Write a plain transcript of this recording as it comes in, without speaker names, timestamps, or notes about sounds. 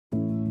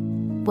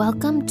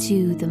Welcome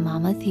to the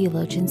Mama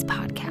Theologians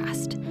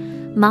podcast.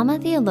 Mama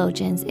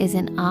Theologians is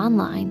an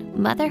online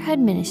motherhood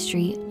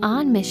ministry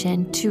on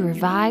mission to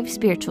revive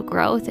spiritual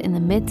growth in the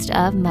midst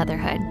of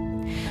motherhood.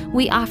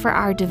 We offer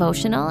our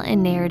devotional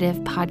and narrative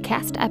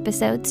podcast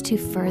episodes to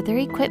further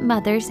equip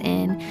mothers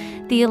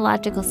in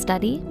theological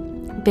study,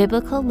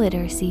 biblical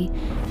literacy,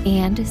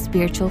 and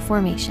spiritual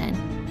formation.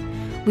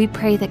 We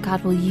pray that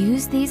God will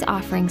use these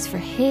offerings for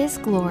His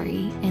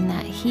glory and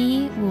that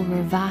He will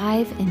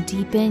revive and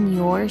deepen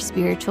your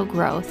spiritual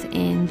growth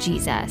in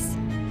Jesus.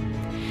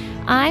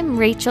 I'm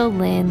Rachel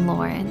Lynn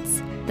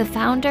Lawrence, the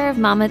founder of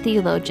Mama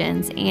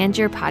Theologians and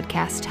your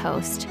podcast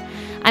host.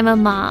 I'm a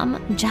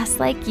mom just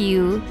like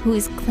you who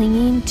is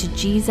clinging to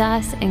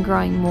Jesus and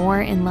growing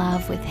more in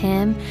love with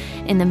Him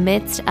in the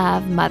midst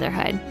of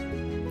motherhood.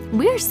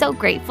 We are so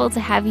grateful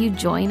to have you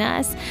join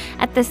us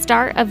at the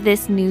start of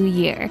this new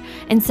year.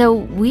 And so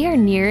we are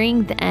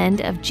nearing the end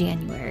of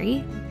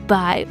January,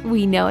 but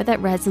we know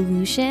that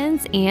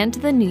resolutions and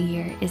the new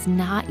year is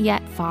not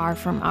yet far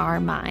from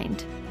our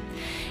mind.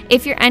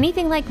 If you're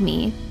anything like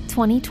me,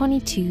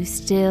 2022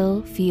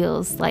 still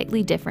feels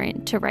slightly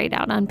different to write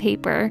out on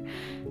paper.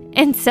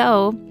 And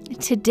so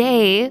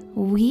today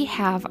we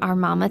have our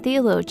Mama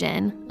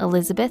Theologian,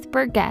 Elizabeth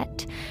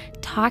Burgett,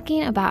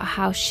 talking about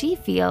how she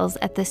feels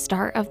at the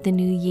start of the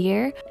new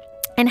year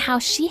and how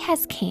she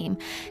has came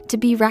to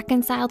be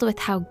reconciled with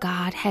how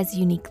God has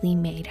uniquely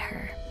made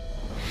her.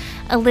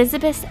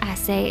 Elizabeth's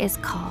essay is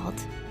called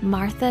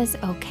Martha's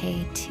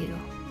Okay Too.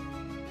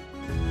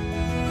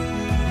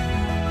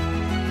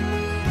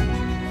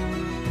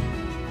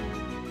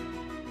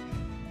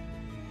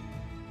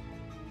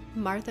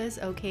 Martha's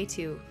Okay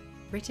Too,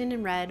 written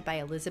and read by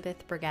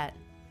Elizabeth Burgett.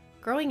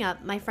 Growing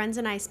up, my friends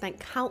and I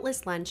spent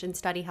countless lunch and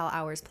study hall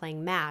hours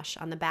playing MASH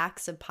on the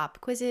backs of pop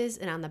quizzes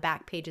and on the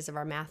back pages of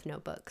our math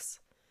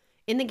notebooks.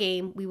 In the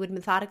game, we would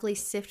methodically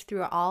sift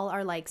through all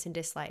our likes and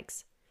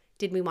dislikes.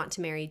 Did we want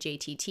to marry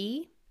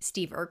JTT,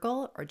 Steve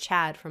Urkel, or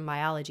Chad from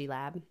Biology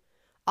Lab?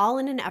 All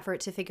in an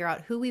effort to figure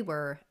out who we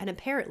were and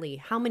apparently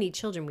how many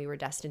children we were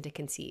destined to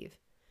conceive.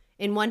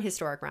 In one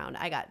historic round,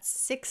 I got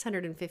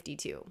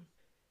 652.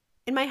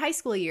 In my high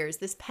school years,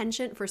 this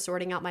penchant for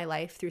sorting out my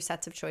life through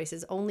sets of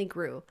choices only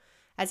grew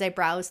as I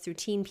browsed through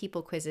teen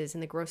people quizzes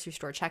in the grocery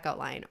store checkout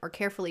line or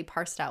carefully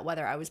parsed out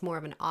whether I was more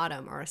of an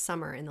autumn or a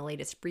summer in the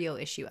latest Brio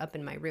issue up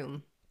in my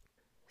room.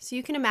 So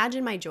you can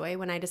imagine my joy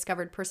when I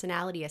discovered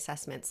personality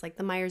assessments like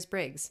the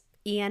Myers-Briggs,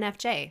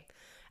 ENFJ,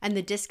 and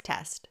the DISC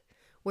test,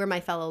 where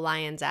my fellow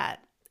lions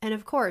at, and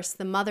of course,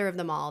 the mother of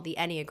them all, the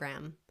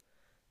Enneagram.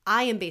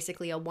 I am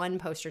basically a one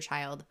poster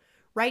child,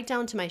 right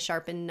down to my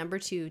sharpened number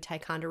 2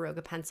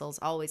 Ticonderoga pencils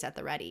always at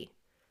the ready.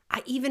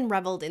 I even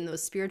reveled in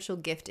those spiritual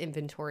gift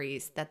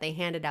inventories that they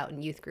handed out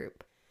in youth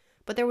group.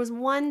 But there was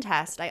one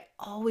test I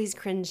always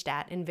cringed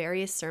at in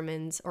various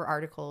sermons or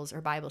articles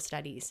or Bible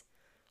studies.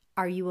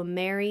 Are you a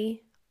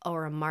Mary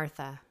or a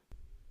Martha?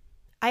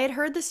 I had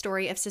heard the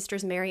story of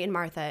Sisters Mary and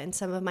Martha in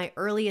some of my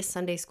earliest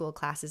Sunday school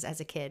classes as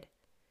a kid.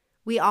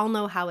 We all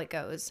know how it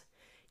goes.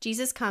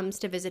 Jesus comes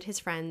to visit his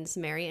friends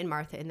Mary and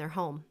Martha in their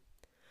home.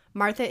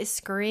 Martha is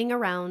scurrying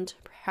around,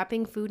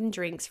 prepping food and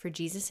drinks for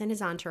Jesus and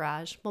his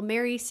entourage, while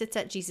Mary sits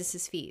at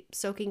Jesus' feet,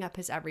 soaking up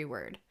his every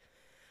word.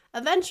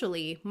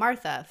 Eventually,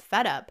 Martha,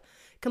 fed up,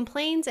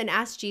 complains and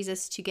asks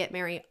Jesus to get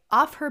Mary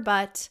off her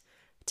butt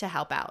to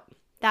help out.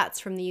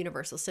 That's from the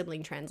Universal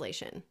Sibling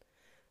Translation.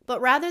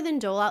 But rather than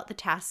dole out the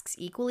tasks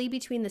equally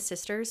between the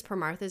sisters per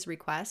Martha's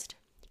request,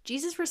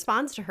 Jesus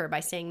responds to her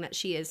by saying that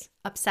she is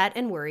upset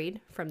and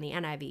worried, from the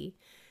NIV,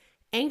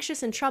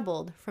 anxious and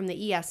troubled, from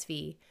the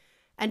ESV,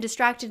 and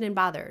distracted and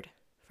bothered,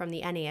 from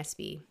the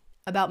NASB,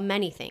 about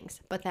many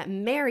things, but that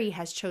Mary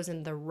has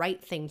chosen the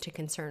right thing to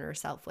concern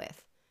herself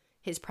with,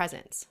 his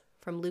presence,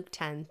 from Luke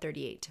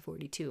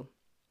 10:38-42.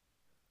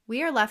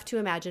 We are left to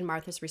imagine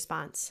Martha's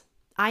response.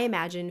 I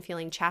imagine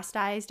feeling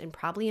chastised and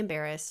probably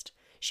embarrassed.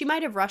 She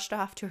might have rushed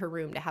off to her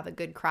room to have a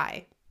good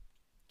cry.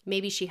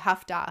 Maybe she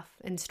huffed off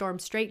and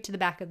stormed straight to the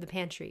back of the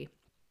pantry,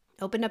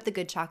 opened up the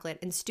good chocolate,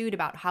 and stewed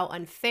about how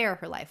unfair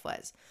her life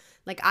was,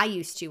 like I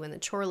used to when the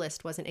chore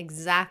list wasn't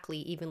exactly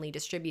evenly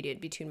distributed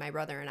between my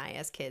brother and I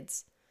as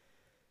kids.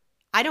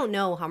 I don't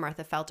know how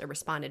Martha felt or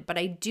responded, but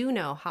I do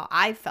know how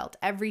I've felt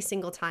every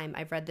single time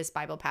I've read this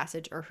Bible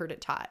passage or heard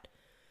it taught.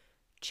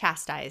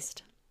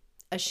 Chastised,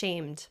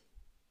 ashamed,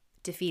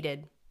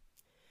 defeated.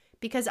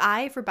 Because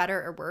I, for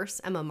better or worse,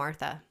 am a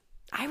Martha.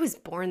 I was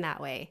born that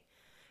way.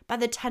 By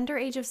the tender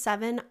age of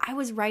 7, I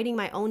was writing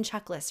my own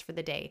checklist for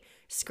the day,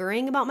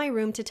 scurrying about my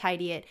room to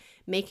tidy it,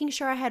 making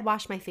sure I had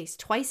washed my face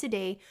twice a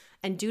day,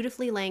 and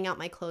dutifully laying out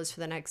my clothes for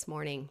the next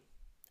morning.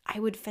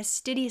 I would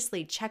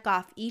fastidiously check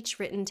off each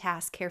written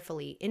task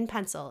carefully, in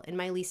pencil, in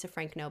my Lisa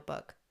Frank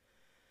notebook.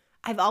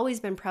 I've always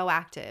been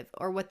proactive,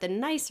 or what the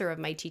nicer of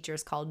my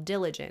teachers called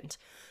diligent,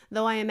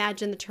 though I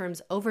imagine the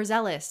terms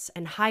overzealous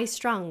and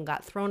high-strung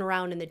got thrown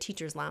around in the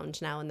teacher's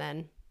lounge now and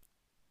then.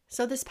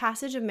 So this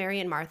passage of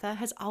Mary and Martha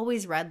has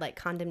always read like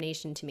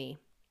condemnation to me.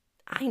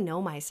 I know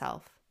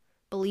myself.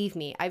 Believe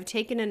me, I've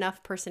taken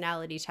enough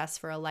personality tests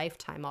for a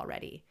lifetime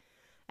already.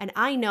 and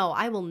I know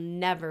I will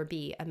never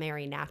be a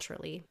Mary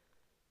naturally.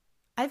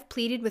 I've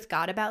pleaded with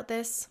God about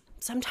this,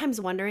 sometimes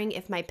wondering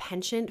if my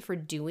penchant for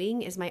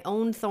doing is my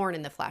own thorn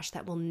in the flesh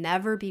that will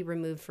never be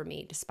removed from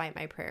me despite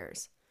my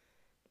prayers.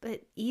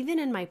 But even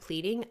in my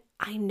pleading,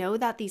 I know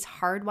that these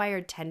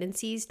hardwired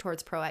tendencies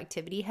towards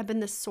proactivity have been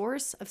the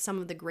source of some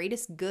of the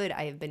greatest good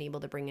I have been able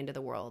to bring into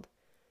the world.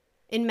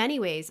 In many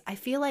ways, I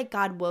feel like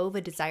God wove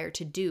a desire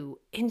to do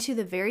into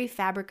the very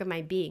fabric of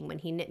my being when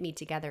he knit me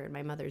together in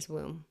my mother's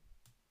womb.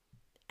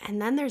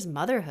 And then there's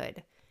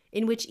motherhood,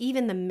 in which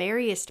even the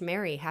merriest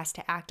Mary has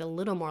to act a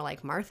little more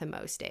like Martha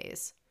most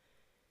days.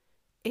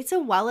 It's a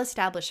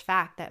well-established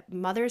fact that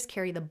mothers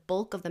carry the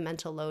bulk of the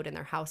mental load in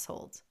their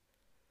households.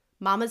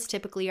 Mamas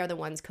typically are the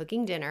ones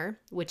cooking dinner,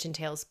 which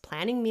entails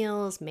planning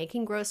meals,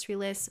 making grocery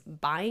lists,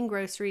 buying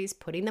groceries,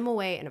 putting them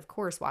away, and of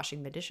course,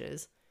 washing the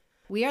dishes.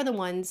 We are the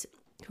ones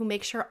who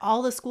make sure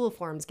all the school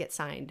forms get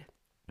signed,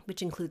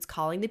 which includes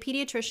calling the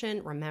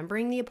pediatrician,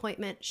 remembering the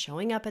appointment,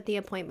 showing up at the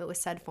appointment with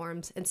said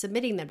forms, and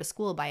submitting them to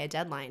school by a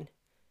deadline.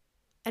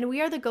 And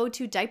we are the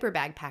go-to diaper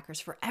bag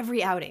packers for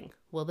every outing.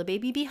 Will the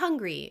baby be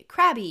hungry,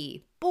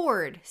 crabby,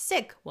 bored,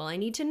 sick? Will I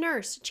need to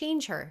nurse,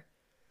 change her?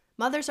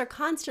 Mothers are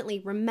constantly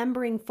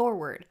remembering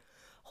forward,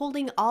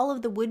 holding all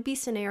of the would-be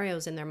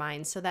scenarios in their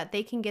minds so that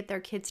they can get their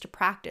kids to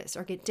practice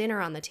or get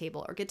dinner on the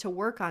table or get to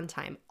work on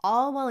time,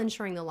 all while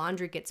ensuring the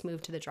laundry gets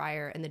moved to the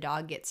dryer and the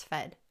dog gets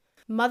fed.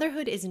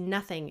 Motherhood is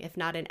nothing if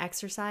not an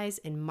exercise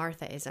in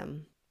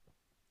Marthaism.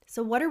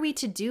 So what are we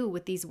to do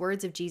with these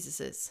words of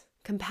Jesus's,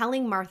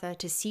 compelling Martha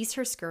to cease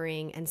her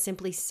scurrying and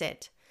simply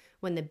sit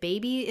when the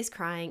baby is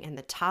crying and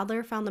the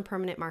toddler found the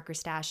permanent marker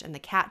stash and the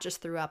cat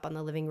just threw up on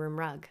the living room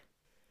rug?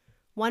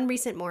 One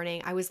recent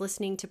morning, I was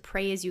listening to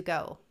Pray As You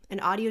Go, an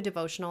audio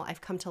devotional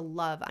I've come to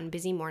love on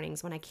busy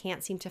mornings when I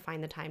can't seem to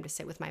find the time to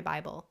sit with my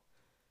Bible.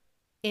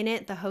 In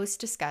it, the host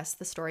discussed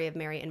the story of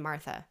Mary and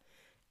Martha.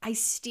 I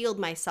steeled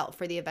myself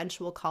for the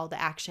eventual call to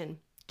action,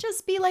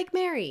 just be like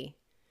Mary,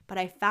 but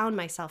I found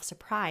myself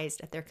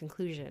surprised at their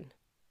conclusion.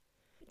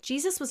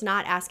 Jesus was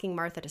not asking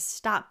Martha to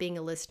stop being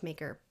a list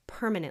maker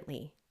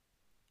permanently.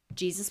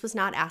 Jesus was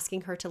not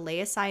asking her to lay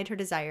aside her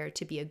desire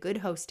to be a good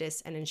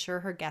hostess and ensure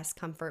her guests'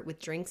 comfort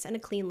with drinks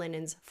and clean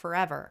linens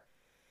forever.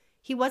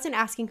 He wasn't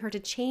asking her to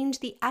change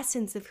the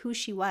essence of who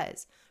she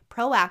was,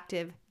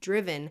 proactive,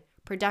 driven,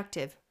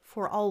 productive,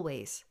 for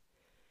always.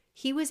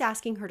 He was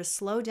asking her to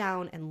slow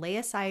down and lay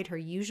aside her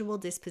usual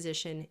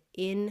disposition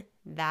in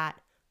that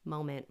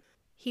moment.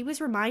 He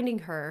was reminding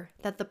her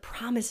that the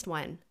promised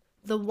one,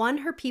 the one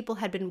her people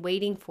had been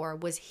waiting for,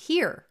 was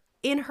here,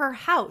 in her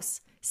house,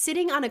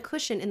 sitting on a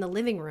cushion in the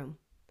living room.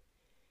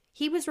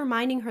 He was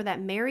reminding her that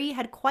Mary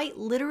had quite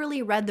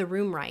literally read the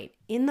room right,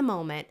 in the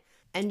moment,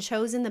 and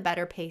chosen the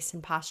better pace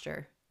and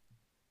posture.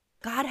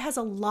 God has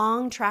a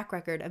long track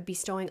record of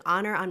bestowing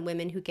honor on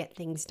women who get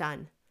things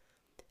done.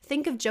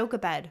 Think of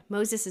Jochebed,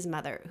 Moses'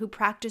 mother, who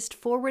practiced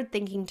forward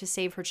thinking to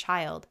save her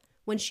child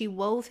when she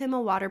wove him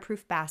a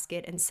waterproof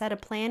basket and set a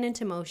plan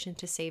into motion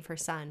to save her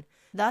son,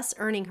 thus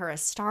earning her a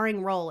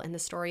starring role in the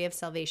story of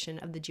salvation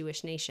of the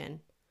Jewish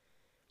nation.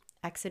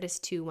 Exodus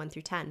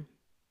 2:1-10.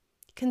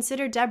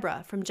 Consider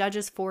Deborah from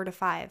Judges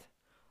 4-5.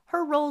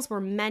 Her roles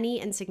were many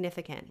and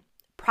significant: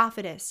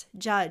 prophetess,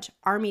 judge,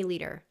 army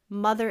leader,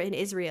 mother in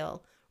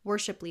Israel,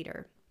 worship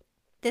leader.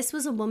 This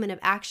was a woman of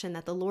action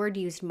that the Lord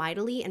used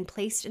mightily and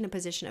placed in a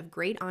position of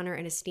great honor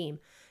and esteem,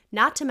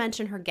 not to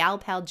mention her gal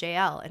pal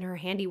Jael and her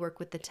handiwork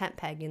with the tent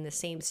peg in the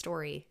same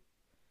story.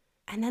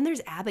 And then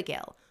there's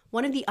Abigail,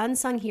 one of the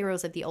unsung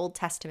heroes of the Old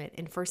Testament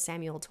in 1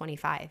 Samuel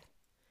 25.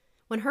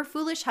 When her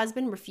foolish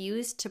husband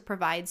refused to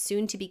provide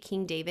soon-to-be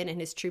King David and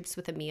his troops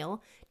with a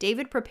meal,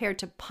 David prepared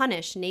to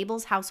punish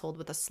Nabal's household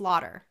with a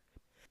slaughter.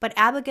 But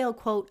Abigail,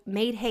 quote,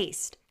 made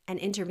haste and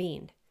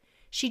intervened.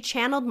 She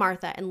channeled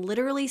Martha and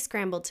literally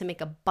scrambled to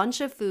make a bunch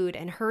of food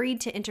and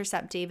hurried to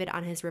intercept David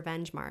on his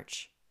revenge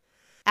march.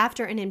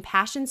 After an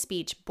impassioned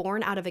speech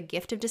born out of a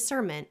gift of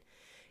discernment,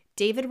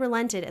 David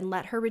relented and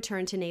let her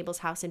return to Nabal's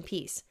house in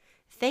peace,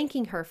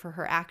 thanking her for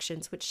her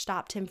actions which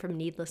stopped him from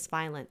needless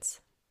violence.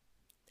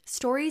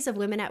 Stories of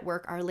women at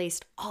work are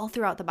laced all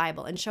throughout the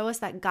Bible and show us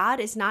that God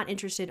is not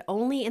interested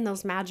only in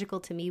those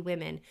magical-to-me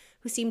women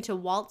who seem to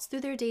waltz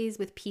through their days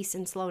with peace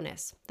and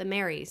slowness, the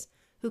Marys,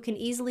 who can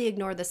easily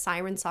ignore the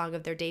siren song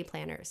of their day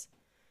planners.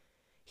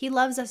 He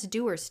loves us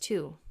doers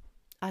too,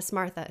 us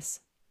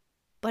Marthas.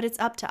 But it's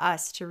up to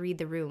us to read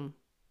the room.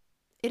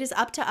 It is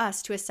up to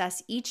us to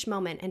assess each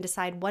moment and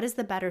decide what is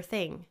the better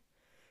thing.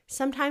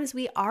 Sometimes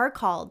we are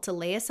called to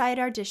lay aside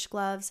our dish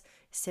gloves,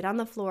 sit on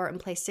the floor and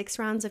play 6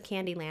 rounds of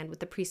Candyland with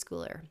the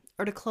preschooler,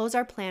 or to close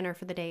our planner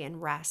for the day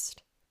and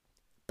rest.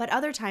 But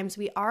other times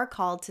we are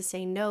called to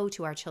say no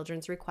to our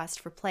children's request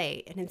for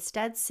play and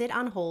instead sit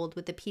on hold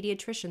with the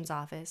pediatrician's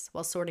office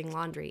while sorting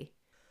laundry.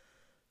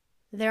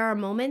 There are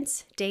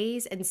moments,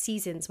 days, and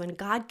seasons when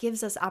God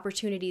gives us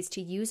opportunities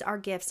to use our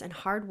gifts and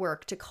hard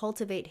work to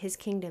cultivate His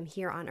kingdom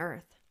here on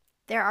earth.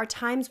 There are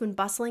times when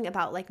bustling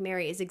about like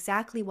Mary is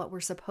exactly what we're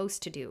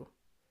supposed to do.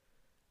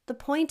 The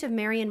point of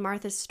Mary and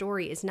Martha's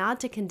story is not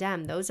to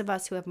condemn those of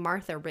us who have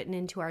Martha written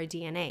into our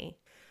DNA.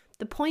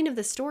 The point of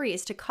the story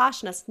is to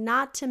caution us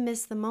not to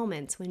miss the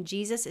moments when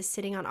Jesus is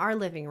sitting on our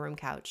living room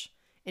couch,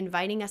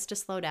 inviting us to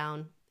slow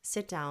down,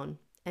 sit down,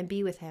 and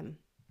be with him.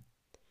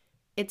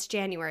 It's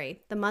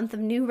January, the month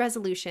of new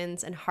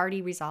resolutions and hearty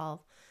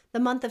resolve, the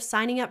month of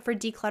signing up for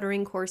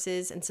decluttering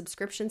courses and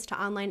subscriptions to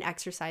online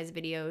exercise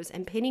videos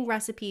and pinning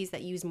recipes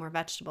that use more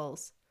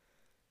vegetables.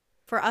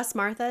 For us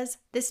Marthas,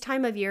 this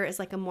time of year is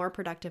like a more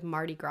productive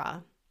Mardi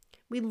Gras.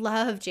 We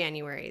love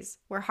Januaries,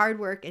 where hard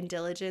work and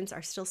diligence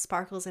are still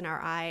sparkles in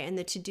our eye and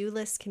the to-do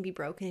list can be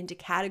broken into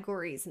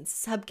categories and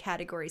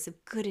subcategories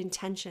of good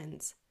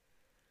intentions.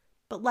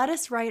 But let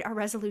us write our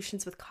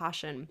resolutions with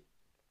caution.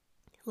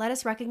 Let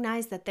us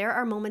recognize that there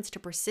are moments to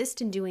persist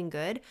in doing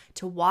good,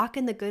 to walk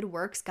in the good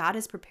works God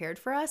has prepared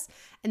for us,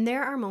 and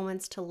there are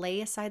moments to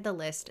lay aside the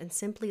list and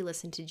simply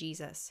listen to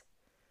Jesus.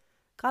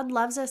 God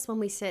loves us when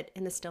we sit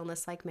in the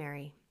stillness like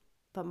Mary,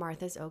 but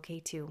Martha's okay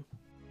too.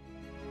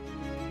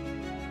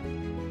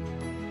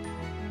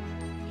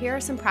 Here are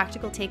some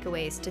practical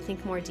takeaways to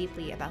think more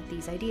deeply about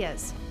these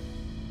ideas.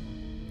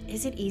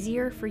 Is it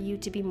easier for you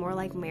to be more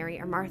like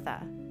Mary or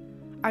Martha?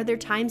 Are there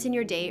times in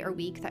your day or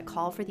week that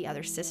call for the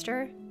other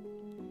sister?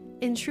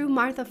 In true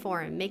Martha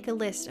form, make a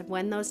list of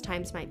when those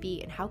times might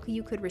be and how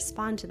you could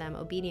respond to them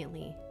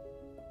obediently.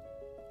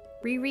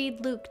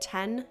 Reread Luke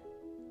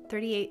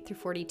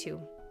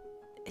 10:38-42.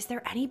 Is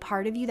there any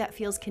part of you that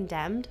feels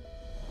condemned?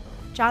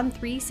 John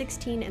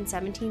 3:16 and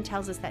 17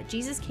 tells us that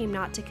Jesus came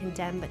not to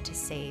condemn but to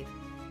save.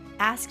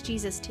 Ask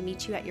Jesus to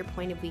meet you at your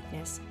point of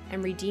weakness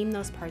and redeem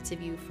those parts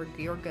of you for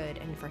your good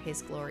and for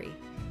his glory.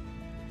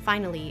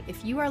 Finally,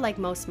 if you are like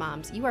most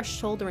moms, you are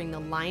shouldering the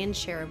lion's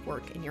share of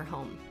work in your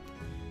home.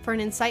 For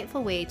an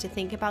insightful way to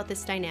think about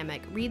this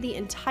dynamic, read the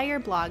entire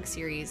blog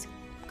series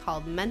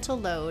called Mental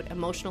Load,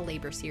 Emotional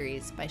Labor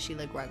Series by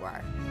Sheila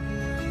Gregoire.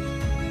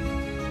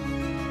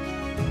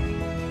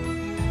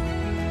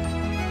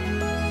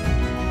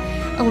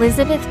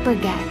 Elizabeth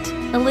Burgett.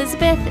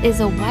 Elizabeth is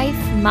a wife,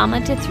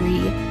 mama to 3,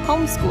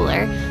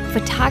 homeschooler,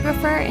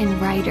 photographer,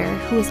 and writer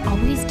who has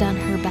always done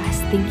her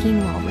best thinking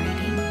while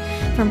writing,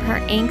 from her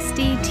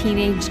angsty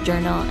teenage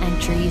journal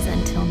entries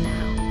until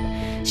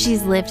now.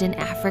 She's lived in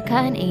Africa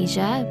and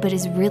Asia, but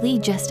is really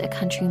just a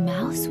country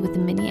mouse with a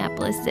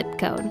Minneapolis zip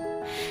code.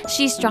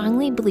 She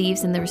strongly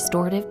believes in the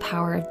restorative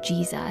power of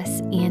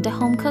Jesus and a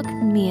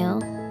home-cooked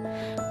meal,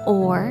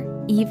 or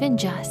even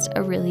just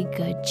a really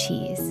good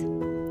cheese,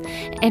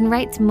 and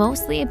writes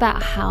mostly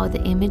about how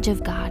the image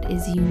of God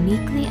is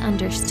uniquely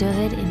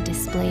understood and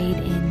displayed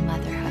in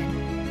motherhood.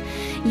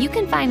 You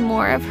can find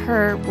more of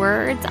her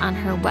words on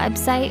her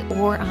website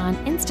or on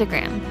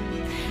Instagram.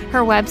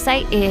 Her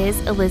website is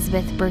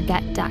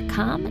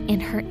elizabethburgett.com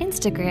and her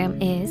Instagram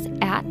is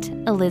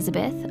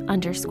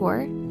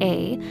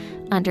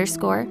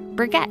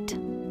 @Elizabeth_A_Burgett.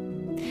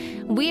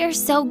 We are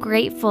so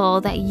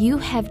grateful that you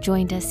have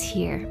joined us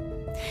here.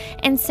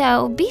 And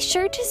so be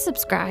sure to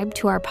subscribe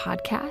to our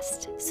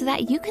podcast so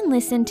that you can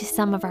listen to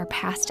some of our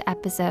past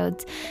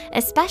episodes,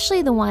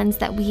 especially the ones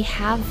that we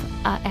have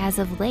as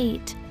of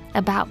late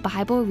about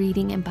Bible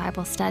reading and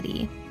Bible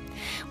study,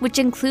 which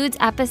includes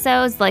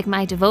episodes like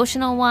my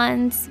devotional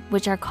ones,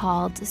 which are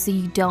called So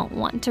You Don't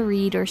Want to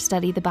Read or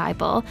Study the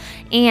Bible,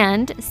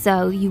 and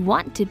So You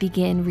Want to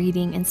Begin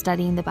Reading and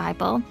Studying the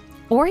Bible.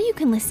 Or you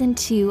can listen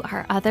to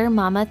our other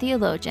Mama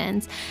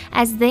theologians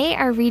as they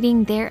are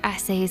reading their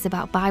essays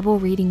about Bible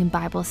reading and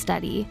Bible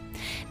study.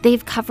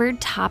 They've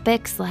covered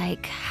topics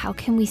like how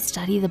can we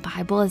study the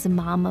Bible as a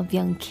mom of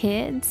young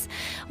kids?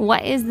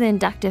 What is the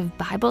inductive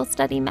Bible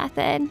study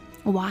method?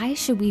 Why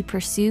should we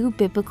pursue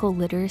biblical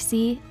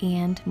literacy?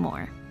 And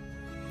more.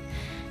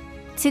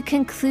 To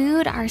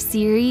conclude our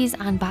series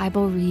on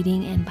Bible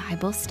reading and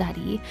Bible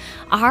study,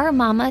 our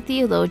Mama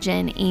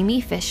theologian, Amy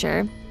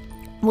Fisher,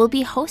 we'll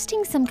be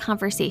hosting some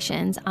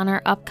conversations on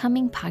our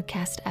upcoming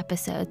podcast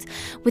episodes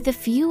with a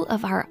few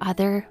of our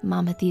other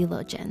Mama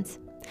theologians.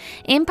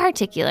 In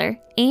particular,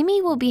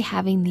 Amy will be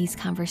having these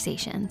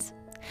conversations.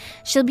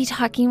 She'll be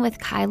talking with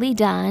Kylie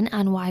Dunn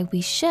on why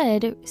we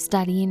should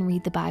study and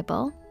read the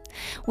Bible,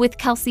 with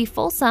Kelsey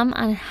Folsom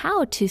on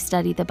how to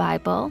study the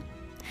Bible,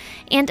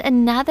 and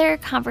another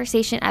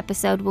conversation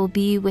episode will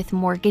be with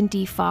Morgan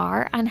D.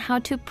 Farr on how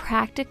to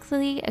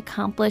practically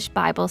accomplish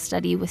Bible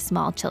study with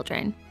small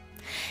children.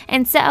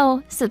 And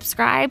so,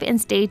 subscribe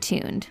and stay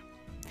tuned.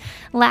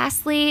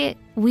 Lastly,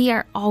 we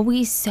are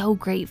always so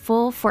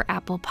grateful for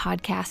Apple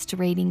Podcast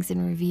ratings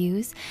and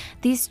reviews.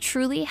 These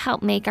truly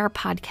help make our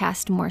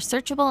podcast more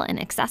searchable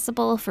and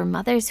accessible for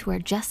mothers who are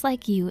just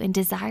like you and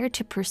desire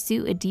to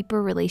pursue a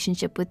deeper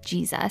relationship with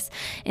Jesus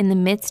in the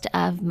midst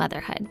of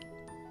motherhood.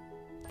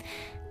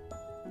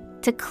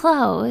 To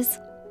close,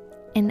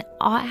 and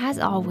as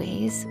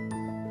always,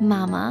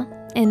 Mama,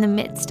 in the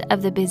midst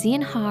of the busy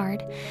and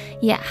hard,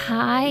 yet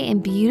high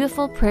and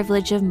beautiful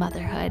privilege of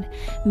motherhood,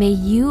 may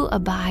you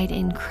abide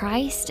in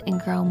Christ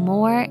and grow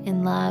more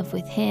in love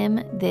with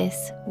Him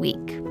this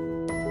week.